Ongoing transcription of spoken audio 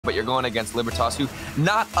but you're going against Libertas, who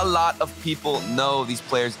not a lot of people know these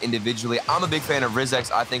players individually. I'm a big fan of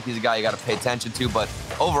RLCS. I think he's a guy you got to pay attention to, but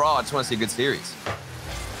overall, I just want to see a good series.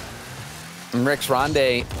 And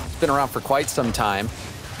RLCS has been around for quite some time.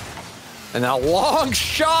 And that long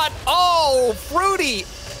shot. Oh, Fruity.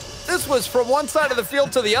 This was from one side of the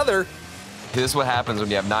field to the other. This is what happens when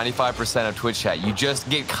you have 95% of Twitch chat. You just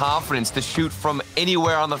get confidence to shoot from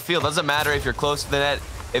anywhere on the field. Doesn't matter if you're close to the net,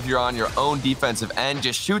 if you're on your own defensive end,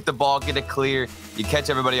 just shoot the ball, get it clear. You catch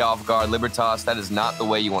everybody off guard. Libertas, that is not the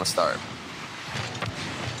way you want to start.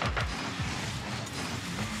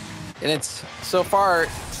 And it's so far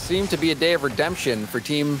seemed to be a day of redemption for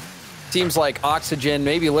teams like Oxygen.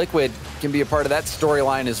 Maybe Liquid can be a part of that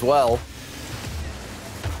storyline as well.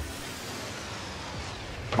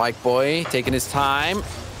 Mike Boy taking his time.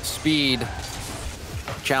 Speed.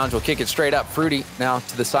 Challenge will kick it straight up. Fruity now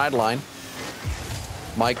to the sideline.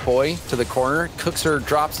 Mike Boy to the corner. Cookser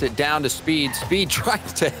drops it down to Speed. Speed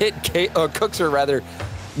tries to hit Cookser rather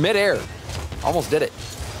midair. Almost did it.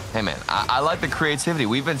 Hey, man, I like the creativity.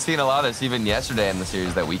 We've been seeing a lot of this even yesterday in the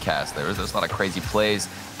series that we cast. There was a lot of crazy plays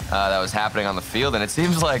that was happening on the field, and it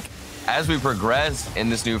seems like as we progress in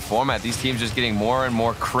this new format, these teams just getting more and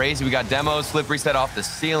more crazy. We got demos, flip reset off the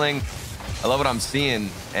ceiling. I love what I'm seeing,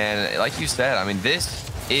 and like you said, I mean,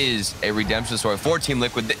 this is a redemption story for Team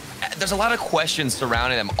Liquid. There's a lot of questions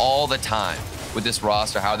surrounding them all the time with this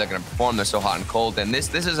roster, how they're going to perform. They're so hot and cold, and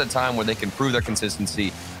this is a time where they can prove their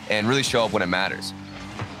consistency and really show up when it matters.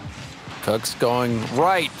 Cooks going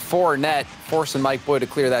right for net, forcing Mike Boy to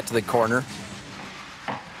clear that to the corner.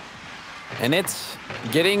 And it's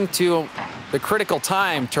getting to the critical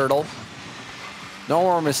time, Turtle. No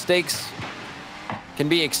more mistakes can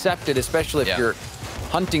be accepted, especially if you're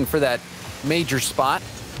hunting for that major spot.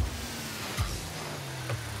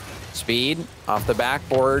 Speed off the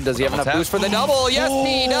backboard. Does he have enough boost for the double? Yes,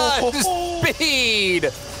 he does. Speed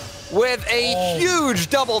with a huge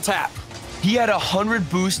double tap. He had 100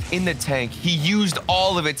 boost in the tank. He used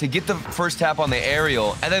all of it to get the first tap on the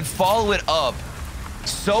aerial and then follow it up.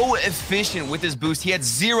 So efficient with his boost. He had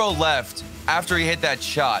 0 left after he hit that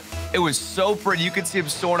shot. It was so pretty. You could see him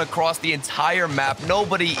soaring across the entire map.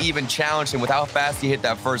 Nobody even challenged him with how fast he hit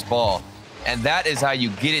that first ball. And that is how you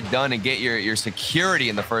get it done and get your security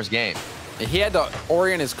in the first game. He had to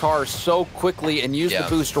orient his car so quickly and use the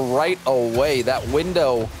boost right away. That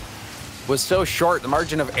window was so short, the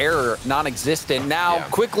margin of error non-existent. Now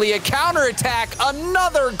quickly a counterattack,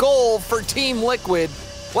 another goal for Team Liquid.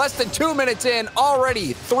 Less than 2 minutes in,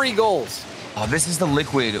 already 3 goals. Oh, this is the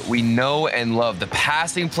Liquid we know and love. The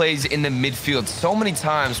passing plays in the midfield. So many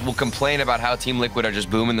times we'll complain about how Team Liquid are just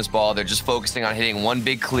booming this ball. They're just focusing on hitting one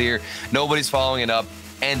big clear. Nobody's following it up.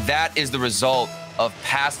 And that is the result of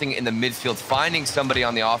passing in the midfield, finding somebody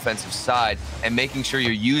on the offensive side and making sure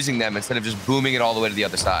you're using them instead of just booming it all the way to the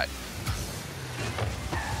other side.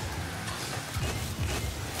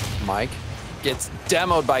 Mike gets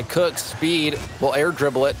demoed by Cook. Speed will air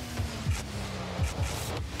dribble it.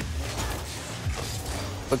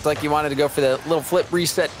 Looked like he wanted to go for the little flip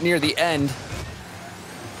reset near the end.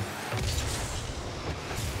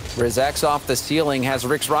 RLCS off the ceiling, has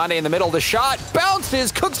RLCS in the middle. The shot bounces.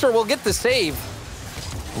 Cookser will get the save.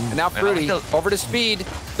 And now Fruity over to Speed.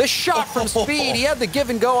 The shot from Speed. He had the give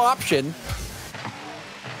and go option.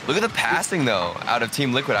 Look at the passing, though, out of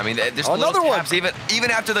Team Liquid. I mean, there's little taps even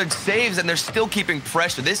after their saves, and they're still keeping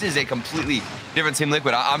pressure. This is a completely different Team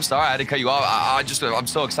Liquid. I'm sorry I had to cut you off. I'm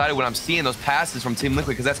so excited when I'm seeing those passes from Team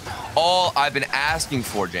Liquid because that's all I've been asking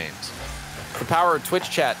for, James. The power of Twitch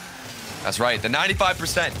chat. That's right, the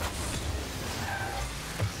 95%.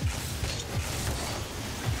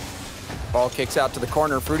 Ball kicks out to the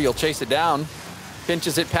corner. Fruity will chase it down.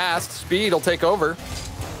 Pinches it past. Speed will take over.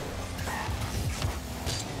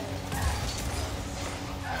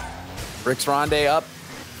 RLCS up.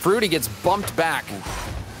 Fruity gets bumped back.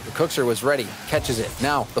 The Cookser was ready. Catches it.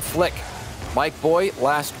 Now the flick. Mike Boy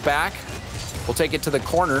last back. Will take it to the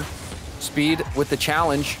corner. Speed with the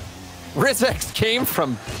challenge. RLCS came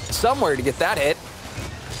from somewhere to get that hit.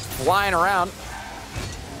 Flying around.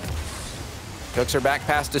 Cookser back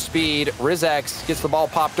pass to Speed. RLCS gets the ball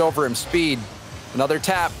popped over him. Speed. Another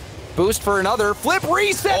tap. Boost for another. Flip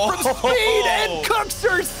reset from Speed. And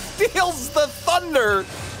Cookser steals the thunder.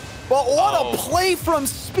 But what a play from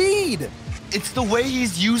Speed. It's the way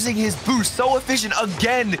he's using his boost. So efficient.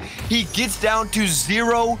 Again, he gets down to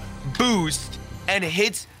 0 boost and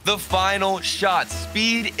hits the final shot.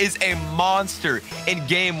 Speed is a monster in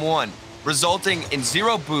game 1, resulting in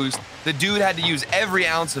 0 boost The dude had to use every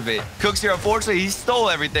ounce of it. Cooks here, unfortunately, he stole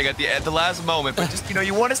everything at the last moment, but just,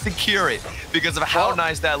 you want to secure it because of how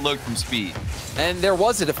nice that looked from Speed. And there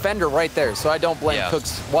was a defender right there, so I don't blame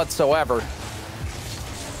Cooks whatsoever.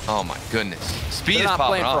 Oh my goodness. Speed They're is not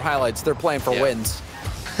popping playing for highlights, they're playing for wins.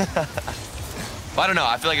 I don't know.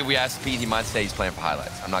 I feel like if we ask Speed, he might say he's playing for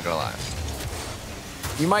highlights. I'm not going to lie.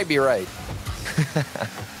 You might be right.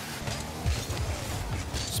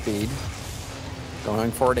 Speed.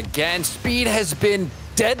 Going for it again. Speed has been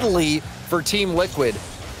deadly for Team Liquid.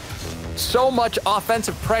 So much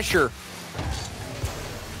offensive pressure.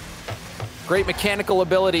 Great mechanical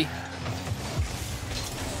ability.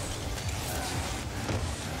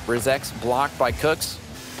 Rizx blocked by Cooks.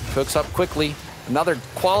 Cooks up quickly. Another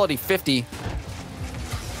quality 50.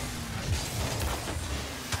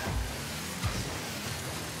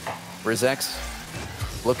 Rizx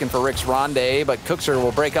looking for Rick's Ronde, but Cookser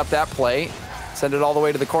will break up that play. Send it all the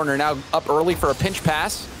way to the corner. Now up early for a pinch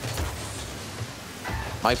pass.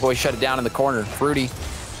 Mike Boy shut it down in the corner. Fruity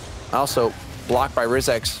also blocked by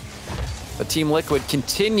Rizx. But Team Liquid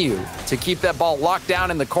continue to keep that ball locked down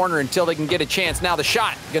in the corner until they can get a chance. Now the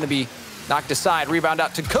shot going to be knocked aside. Rebound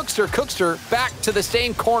out to Cookser. Cookser back to the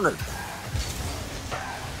same corner.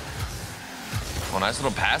 Oh, nice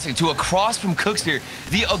little passing to across from Cooks here.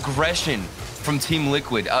 The aggression from Team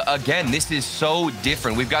Liquid. Again, this is so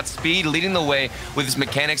different. We've got Speed leading the way with his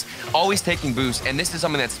mechanics, always taking boosts, and this is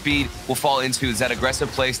something that Speed will fall into, is that aggressive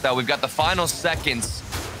play style. We've got the final seconds,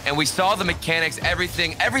 and we saw the mechanics,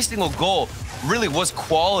 everything, every single goal really was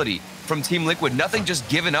quality from Team Liquid. Nothing just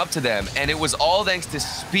given up to them, and it was all thanks to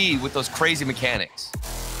Speed with those crazy mechanics.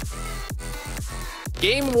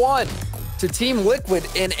 Game 1 to Team Liquid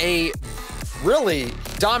in a really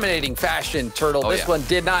dominating fashion, Turtle. This one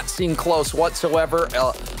did not seem close whatsoever.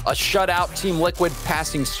 A shutout. Team Liquid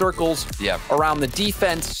passing circles around the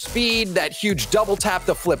defense. Speed, that huge double tap,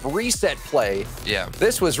 the flip reset play.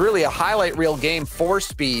 This was really a highlight reel game for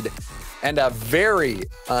Speed and a very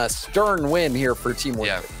stern win here for Team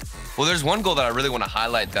Liquid. Well, there's one goal that I really want to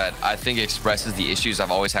highlight that I think expresses the issues I've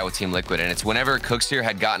always had with Team Liquid, and it's whenever Cooks here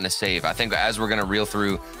had gotten a save. I think as we're going to reel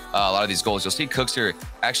through a lot of these goals, you'll see Cooks here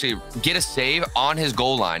actually get a save on his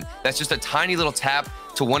goal line. That's just a tiny little tap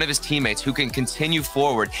to one of his teammates who can continue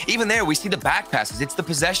forward. Even there, we see the back passes. It's the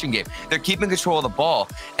possession game. They're keeping control of the ball,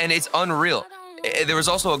 and it's unreal. There was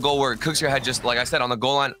also a goal where Cooks here had just, like I said, on the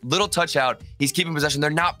goal line, little touch out. He's keeping possession. They're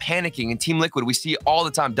not panicking. In Team Liquid, we see all the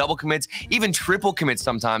time double commits, even triple commits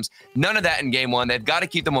sometimes. None of that in game 1. They've got to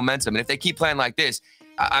keep the momentum. And if they keep playing like this,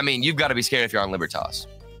 I mean, you've got to be scared if you're on Libertas.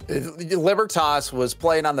 Libertas was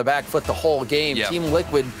playing on the back foot the whole game. Team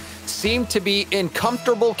Liquid seemed to be in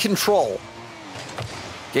comfortable control.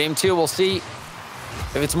 Game 2, we'll see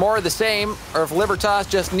if it's more of the same or if Libertas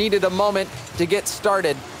just needed a moment to get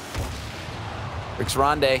started. Rick's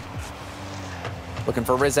Ronde looking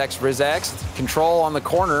for Rizx. Rizx, control on the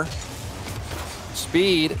corner.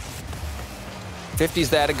 Speed.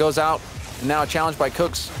 50's that, it goes out. And now a challenge by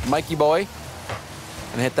Cooks. Mikey Boy.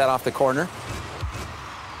 And hit that off the corner.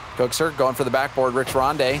 Cookser going for the backboard. Rick's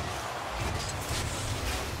Ronde.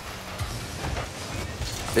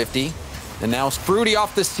 50. And now Fruity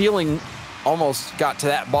off the ceiling. Almost got to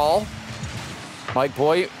that ball. Mike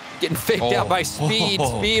Boy getting faked out by Speed.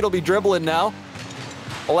 Speed will be dribbling now.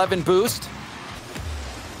 11 boost.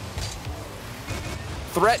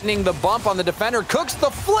 Threatening the bump on the defender. Cooks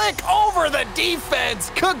the flick over the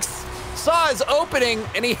defense. Cooks saw his opening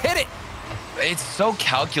and he hit it. It's so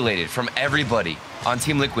calculated from everybody on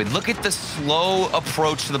Team Liquid. Look at the slow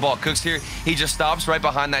approach to the ball. Cooks here, he just stops right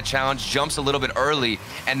behind that challenge, jumps a little bit early,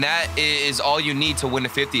 and that is all you need to win a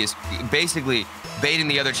 50, is basically baiting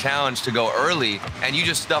the other challenge to go early, and you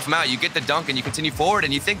just stuff them out. You get the dunk and you continue forward,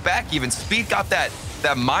 and you think back even. Speed got that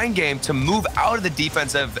mind game to move out of the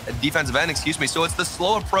defensive end, so it's the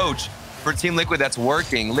slow approach for Team Liquid that's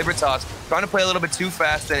working. Libertas trying to play a little bit too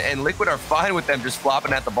fast, and Liquid are fine with them just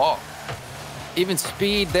flopping at the ball. Even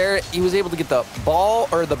Speed there, he was able to get the ball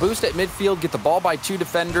or the boost at midfield, get the ball by 2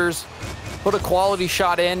 defenders, put a quality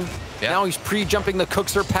shot in. Now he's pre-jumping the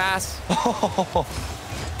Cookser pass.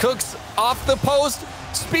 Cooks off the post.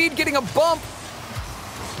 Speed getting a bump.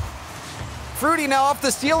 Fruity now off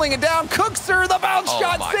the ceiling and down. Cookser, the bounce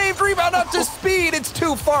shot saved. Rebound up to Speed. It's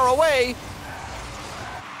too far away.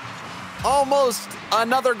 Almost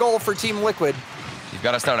another goal for Team Liquid. You've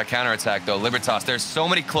got to start a counterattack, though. Libertas, there's so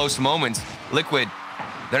many close moments. Liquid,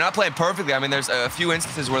 they're not playing perfectly. I mean, there's a few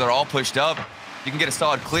instances where they're all pushed up. You can get a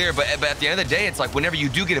solid clear, but at the end of the day, it's like whenever you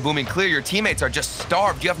do get a booming clear, your teammates are just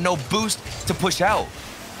starved. You have no boost to push out.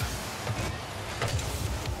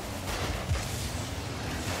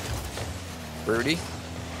 Fruity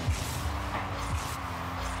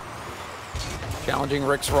challenging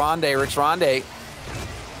Rix Ronde. Rix Ronde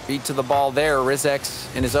beat to the ball there.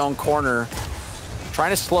 Rizx in his own corner,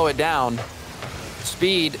 trying to slow it down.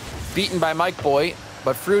 Speed beaten by Mike Boy,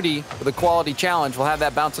 but Fruity with a quality challenge will have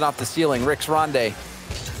that bouncing off the ceiling. Rix Ronde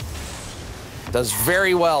does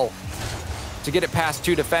very well to get it past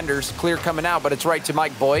 2 defenders. Clear coming out, but it's right to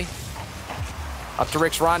Mike Boy. Up to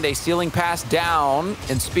Rix Ronde, ceiling pass down,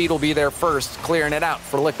 and Speed will be there first, clearing it out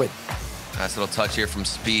for Liquid. Nice little touch here from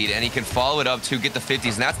Speed, and he can follow it up to get the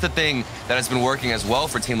 50s, and that's the thing that has been working as well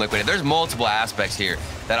for Team Liquid. There's multiple aspects here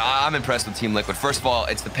that I'm impressed with Team Liquid. First of all,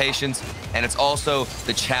 it's the patience, and it's also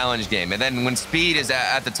the challenge game. And then when Speed is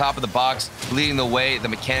at the top of the box, leading the way, the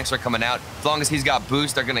mechanics are coming out. As long as he's got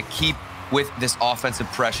boost, they're going to keep with this offensive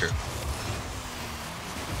pressure.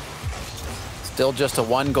 Still just a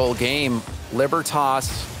 1-goal game.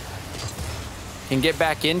 Libertas can get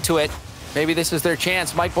back into it. Maybe this is their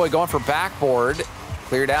chance. Mike Boy going for backboard.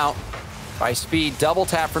 Cleared out by Speed. Double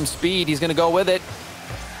tap from Speed. He's going to go with it.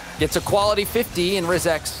 Gets a quality 50, and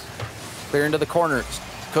Rizx clear into the corners.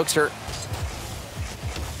 Cookser.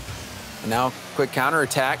 And now quick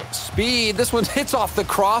counterattack. Speed. This one hits off the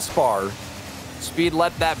crossbar. Speed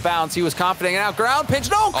let that bounce. He was confident. Now ground pinch.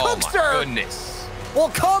 No, Cookser! Oh my goodness. Will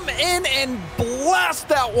come in and blast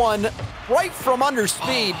that one right from under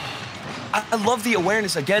Speed. I love the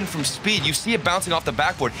awareness again from Speed. You see it bouncing off the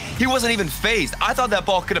backboard. He wasn't even phased. I thought that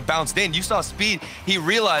ball could have bounced in. You saw Speed. He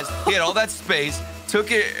realized he had all that space, took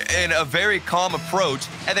it in a very calm approach,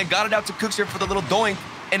 and then got it out to Cookser for the little doink,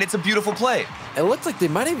 and it's a beautiful play. It looked like they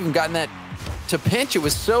might have even gotten that to pinch. It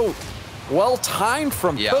was so well-timed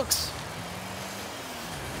from Cooks.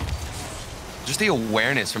 Just the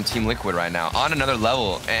awareness from Team Liquid right now on another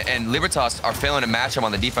level, and Libertas are failing to match him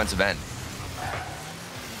on the defensive end.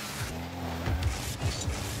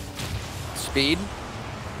 Speed,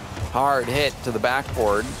 hard hit to the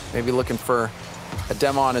backboard. Maybe looking for a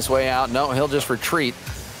demo on his way out. No, he'll just retreat.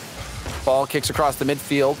 Ball kicks across the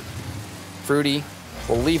midfield. Fruity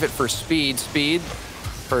will leave it for Speed. Speed,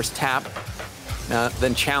 first tap,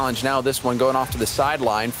 then challenge. Now this one going off to the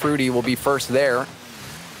sideline. Fruity will be first there.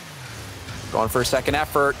 Going for a second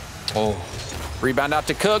effort. Oh. Rebound out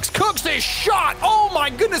to Cooks. Cooks is shot. Oh my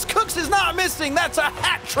goodness, Cooks is not missing. That's a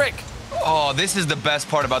hat trick. Oh, this is the best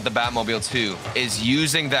part about the Batmobile too, is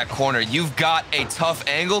using that corner. You've got a tough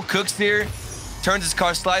angle. Cooks here turns his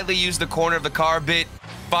car slightly, uses the corner of the car a bit,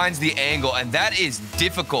 finds the angle, and that is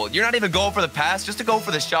difficult. You're not even going for the pass, just to go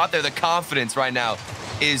for the shot there. The confidence right now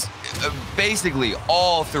is basically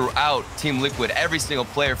all throughout Team Liquid. Every single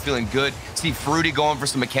player feeling good. See Fruity going for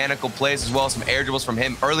some mechanical plays as well as some air dribbles from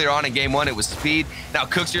him. Earlier on in game 1, it was Speed. Now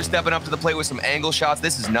Cooks here stepping up to the plate with some angle shots.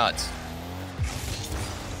 This is nuts.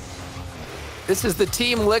 This is the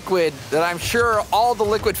Team Liquid that I'm sure all the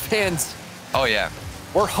Liquid fans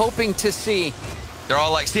were hoping to see. They're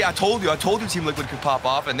all like, see, I told you Team Liquid could pop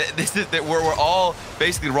off, and this is that we're all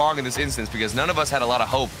basically wrong in this instance because none of us had a lot of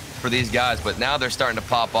hope for these guys, but now they're starting to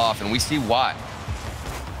pop off, and we see why.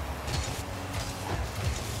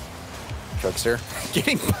 Cookser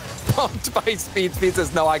getting bumped by Speed. Speed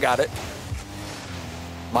says, no, I got it.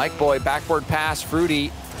 Mike Boy, backward pass, Fruity,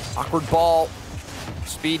 awkward ball.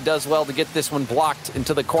 Speed does well to get this one blocked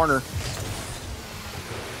into the corner.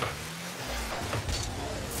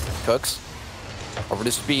 Cooks over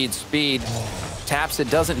to Speed. Speed taps it,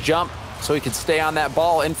 doesn't jump, so he can stay on that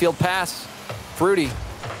ball. Infield pass. Fruity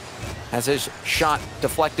has his shot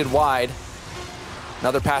deflected wide.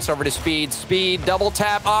 Another pass over to Speed. Speed, double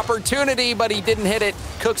tap opportunity, but he didn't hit it.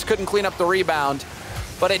 Cooks couldn't clean up the rebound.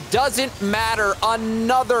 But it doesn't matter.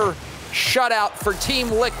 Another shutout for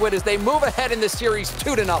Team Liquid as they move ahead in the series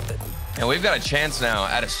 2-0. And we've got a chance now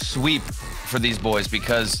at a sweep for these boys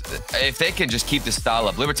because if they can just keep this style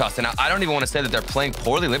up, Libertas, and I don't even want to say that they're playing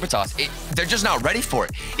poorly, Libertas, they're just not ready for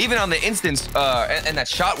it. Even on the instance, and that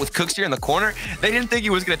shot with Cooks here in the corner, they didn't think he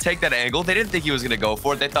was going to take that angle. They didn't think he was going to go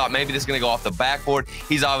for it. They thought maybe this is going to go off the backboard.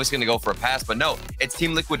 He's obviously going to go for a pass, but no, it's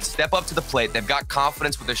Team Liquid step up to the plate. They've got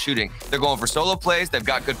confidence with their shooting. They're going for solo plays. They've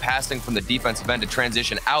got good passing from the defensive end to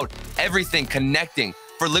transition out. Everything connecting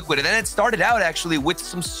for Liquid. And then it started out actually with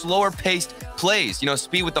some slower paced plays. You know,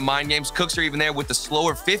 Speed with the mind games. Cooks are even there with the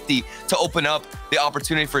slower 50 to open up the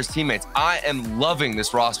opportunity for his teammates. I am loving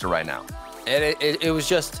this roster right now. And it was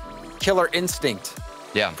just killer instinct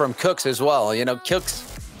from Cooks as well. You know,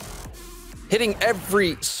 Cooks hitting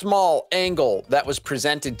every small angle that was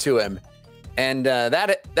presented to him. And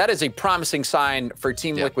that is a promising sign for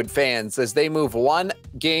Team Liquid fans as they move one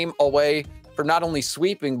game away from not only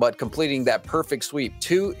sweeping, but completing that perfect sweep.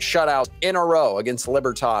 2 shutouts in a row against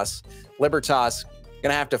Libertas. Libertas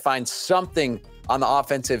gonna have to find something on the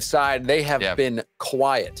offensive side. They have been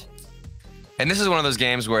quiet. And this is one of those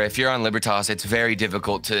games where if you're on Libertas, it's very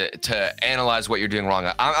difficult to analyze what you're doing wrong.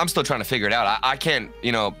 I'm still trying to figure it out. I can't,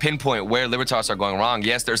 pinpoint where Libertas are going wrong.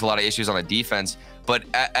 Yes, there's a lot of issues on the defense, but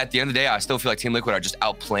at the end of the day, I still feel like Team Liquid are just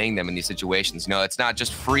outplaying them in these situations. It's not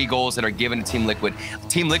just free goals that are given to Team Liquid.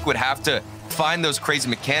 Team Liquid have to find those crazy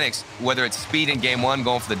mechanics, whether it's speed in game one,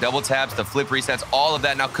 going for the double taps, the flip resets, all of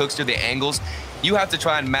that now cooks through the angles. You have to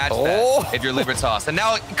try and match that if you're Libertas. And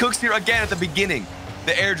now it cooks here again at the beginning.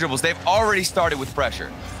 The air dribbles, they've already started with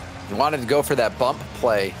pressure. He wanted to go for that bump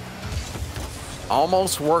play.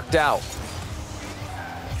 Almost worked out.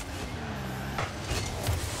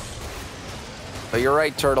 But you're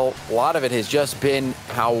right, Turtle. A lot of it has just been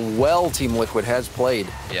how well Team Liquid has played.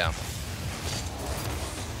 Yeah.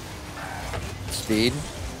 Speed.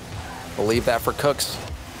 Believe that for Cooks.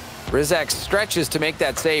 Rizek stretches to make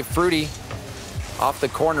that save. Fruity off the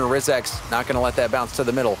corner. Rizek's not going to let that bounce to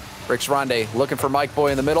the middle. Rixronde looking for Mike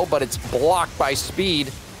Boy in the middle, but it's blocked by Speed.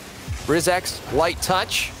 Rizek's light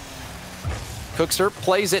touch. Cookser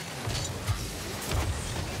plays it.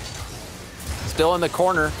 Still in the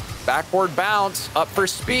corner. Backboard bounce. Up for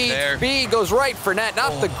Speed. Speed goes right for net.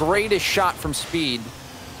 Not the greatest shot from Speed.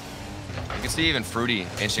 You can see even Fruity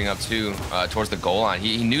inching up too towards the goal line.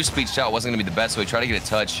 He knew Speed's shot wasn't going to be the best, so he tried to get a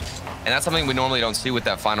touch. And that's something we normally don't see with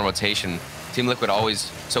that final rotation. Team Liquid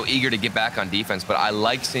always so eager to get back on defense, but I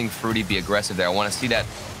like seeing Fruity be aggressive there. I want to see that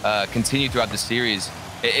continue throughout the series,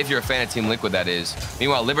 if you're a fan of Team Liquid, that is.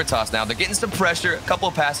 Meanwhile, Libertas now, they're getting some pressure, a couple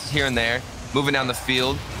of passes here and there, moving down the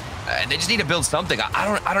field. They just need to build something.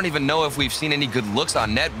 I don't even know if we've seen any good looks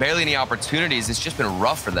on net, barely any opportunities. It's just been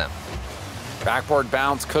rough for them. Backboard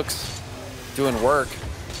bounce, Cooks doing work.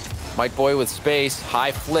 Mike Boy with space,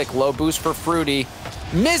 high flick, low boost for Fruity.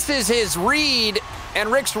 Misses his read, and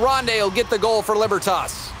Rixronde will get the goal for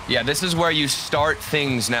Libertas. Yeah, this is where you start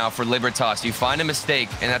things now for Libertas. You find a mistake,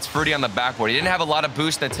 and that's Fruity on the backboard. He didn't have a lot of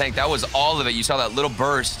boost in the tank. That was all of it. You saw that little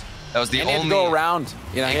burst. That was the only... He had to go around.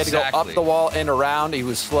 He had to go up the wall and around. He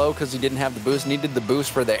was slow because he didn't have the boost. Needed the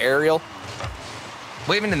boost for the aerial.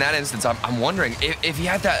 Well, even in that instance, I'm wondering, if he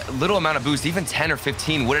had that little amount of boost, even 10 or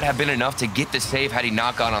 15, would it have been enough to get the save had he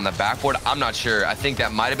not gone on the backboard? I'm not sure. I think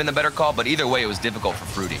that might have been the better call, but either way, it was difficult for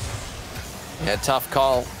Fruity. Yeah, tough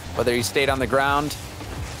call, whether he stayed on the ground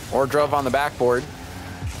or drove on the backboard.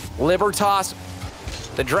 Libertas,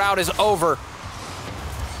 the drought is over.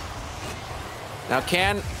 Now,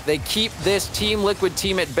 can they keep this Team Liquid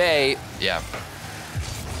team at bay? Yeah.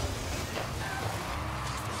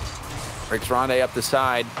 Rixronde up the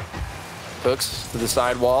side. Cooks to the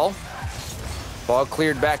side wall. Ball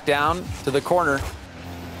cleared back down to the corner.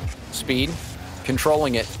 Speed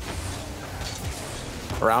controlling it.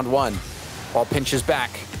 Round one. Ball pinches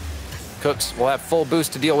back. Cooks will have full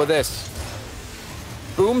boost to deal with this.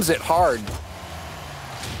 Booms it hard.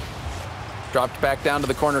 Dropped back down to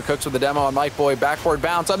the corner. Cooks with the demo on Mike Boy. Backboard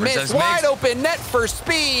bounce. A miss. Wide open net for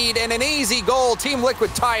Speed and an easy goal. Team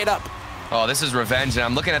Liquid tie it up. Oh, this is revenge, and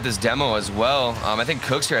I'm looking at this demo as well. I think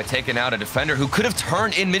Cookser had taken out a defender who could have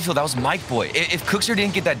turned in midfield. That was Mike Boy. If Cookser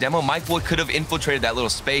didn't get that demo, Mike Boy could have infiltrated that little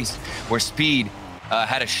space where Speed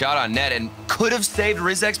had a shot on net and could have saved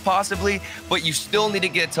Rizex possibly, but you still need to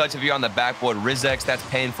get a touch if you're on the backboard. Rizex, that's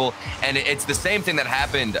painful. And it's the same thing that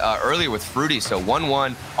happened earlier with Fruity. So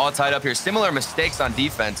 1-1, all tied up here. Similar mistakes on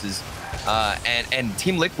defenses. And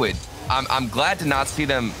Team Liquid, I'm glad to not see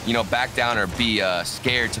them, back down or be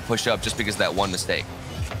scared to push up just because of that one mistake.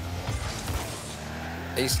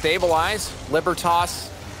 They stabilize. Libertas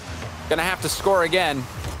gonna have to score again.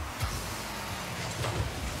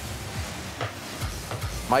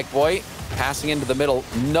 Mike Boy passing into the middle.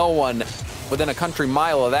 No one within a country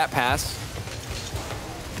mile of that pass.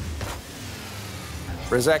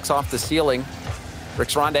 Rizex off the ceiling.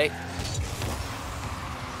 Rixronde.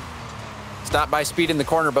 Stopped by Speed in the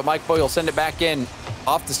corner, but Mike Boy will send it back in.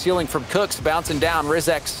 Off the ceiling from Cooks, bouncing down.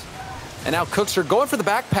 Rizex. And now Cooks are going for the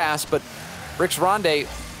back pass, but Rixronde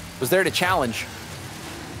was there to challenge.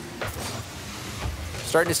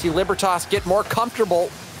 Starting to see Libertas get more comfortable.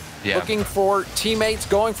 Yeah. Looking for teammates,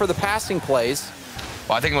 going for the passing plays.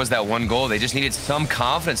 Well, I think it was that one goal. They just needed some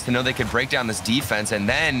confidence to know they could break down this defense, and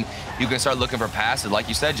then you can start looking for passes. Like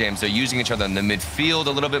you said, James, they're using each other in the midfield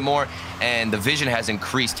a little bit more, and the vision has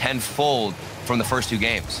increased tenfold from the first two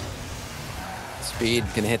games. Speed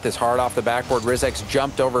can hit this hard off the backboard. Rizex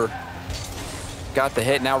jumped over, got the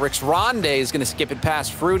hit. Now Rixronde is going to skip it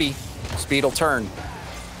past Fruity. Speed will turn.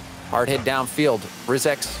 Hard hit downfield.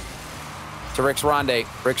 Rizex to Rixronde.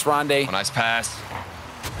 Rixronde. Oh, nice pass.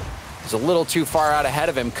 He's a little too far out ahead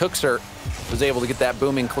of him. Cookser was able to get that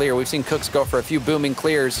booming clear. We've seen Cooks go for a few booming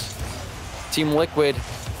clears. Team Liquid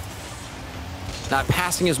Not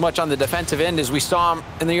passing as much on the defensive end as we saw him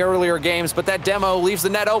in the earlier games, but that demo leaves the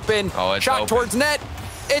net open. Oh, it's shot open. Towards net.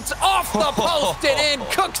 It's off the post and in.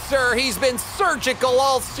 Cookser, he's been surgical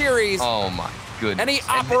all series. Oh my goodness. And he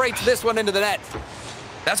operates this one into the net.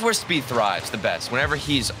 That's where speed thrives the best. Whenever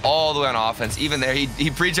he's all the way on offense, even there,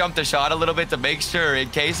 he pre-jumped the shot a little bit to make sure in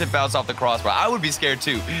case it bounced off the crossbar. I would be scared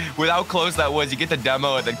too. With how close that was, you get the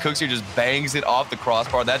demo and then Cookser just bangs it off the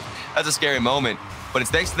crossbar. That's a scary moment. But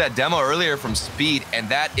it's thanks to that demo earlier from speed, and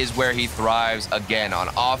that is where he thrives again on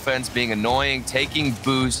offense, being annoying, taking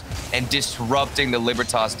boosts, and disrupting the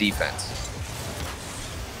Libertas defense.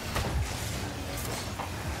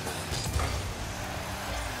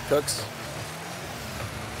 Cooks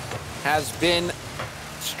has been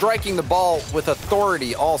striking the ball with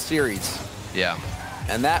authority all series. Yeah.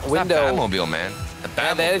 And that It's window. not Batmobile, man. The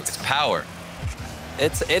Batmobile, it's power.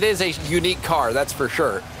 It is a unique car, that's for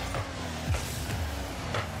sure.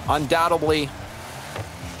 Undoubtedly,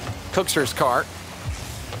 Cookser's car.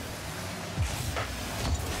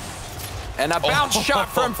 And a bounce shot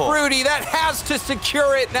from Fruity that has to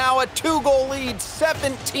secure it now. A 2-goal lead,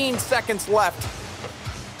 17 seconds left.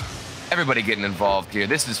 Everybody getting involved here.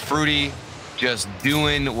 This is Fruity just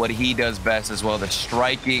doing what he does best as well. The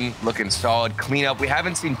striking, looking solid, cleanup. We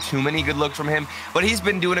haven't seen too many good looks from him, but he's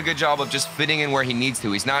been doing a good job of just fitting in where he needs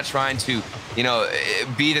to. He's not trying to, you know,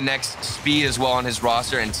 be the next speed as well on his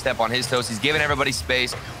roster and step on his toes. He's giving everybody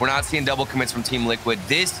space. We're not seeing double commits from Team Liquid.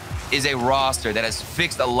 This is a roster that has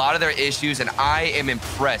fixed a lot of their issues, and I am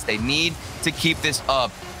impressed. They need to keep this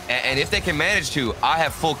up, and if they can manage to, I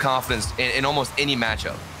have full confidence in almost any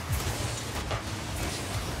matchup.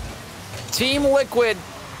 Team Liquid,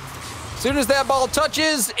 as soon as that ball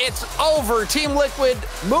touches, it's over. Team Liquid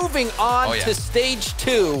moving on to stage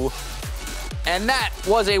 2. And that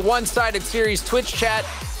was a one-sided series. Twitch chat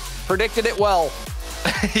predicted it well.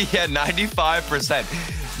 Yeah, 95%.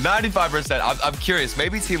 95%. I'm curious.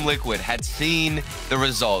 Maybe Team Liquid had seen the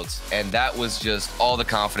results, and that was just all the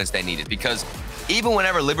confidence they needed. Because even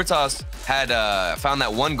whenever Libertas had found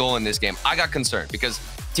that one goal in this game, I got concerned because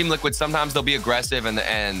Team Liquid, sometimes they'll be aggressive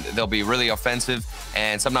and they'll be really offensive,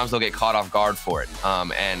 and sometimes they'll get caught off guard for it.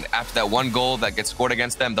 And after that one goal that gets scored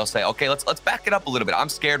against them, they'll say, okay, let's back it up a little bit. I'm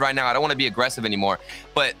scared right now. I don't want to be aggressive anymore.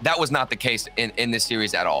 But that was not the case in this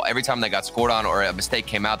series at all. Every time they got scored on or a mistake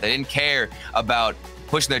came out, they didn't care about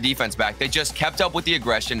pushing their defense back. They just kept up with the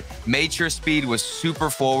aggression, made sure speed was super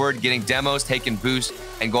forward, getting demos, taking boosts,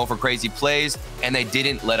 and going for crazy plays, and they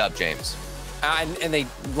didn't let up, James. And they,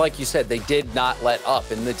 like you said, they did not let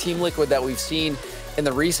up. And the Team Liquid that we've seen in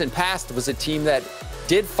the recent past was a team that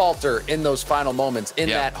did falter in those final moments in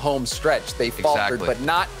that home stretch. They faltered, but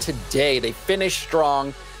not today. They finished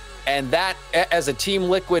strong. And that, as a Team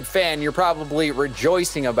Liquid fan, you're probably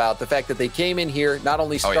rejoicing about the fact that they came in here, not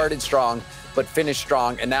only started strong, but finished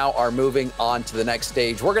strong, and now are moving on to the next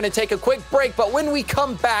stage. We're going to take a quick break, but when we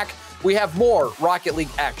come back, we have more Rocket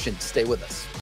League action. Stay with us.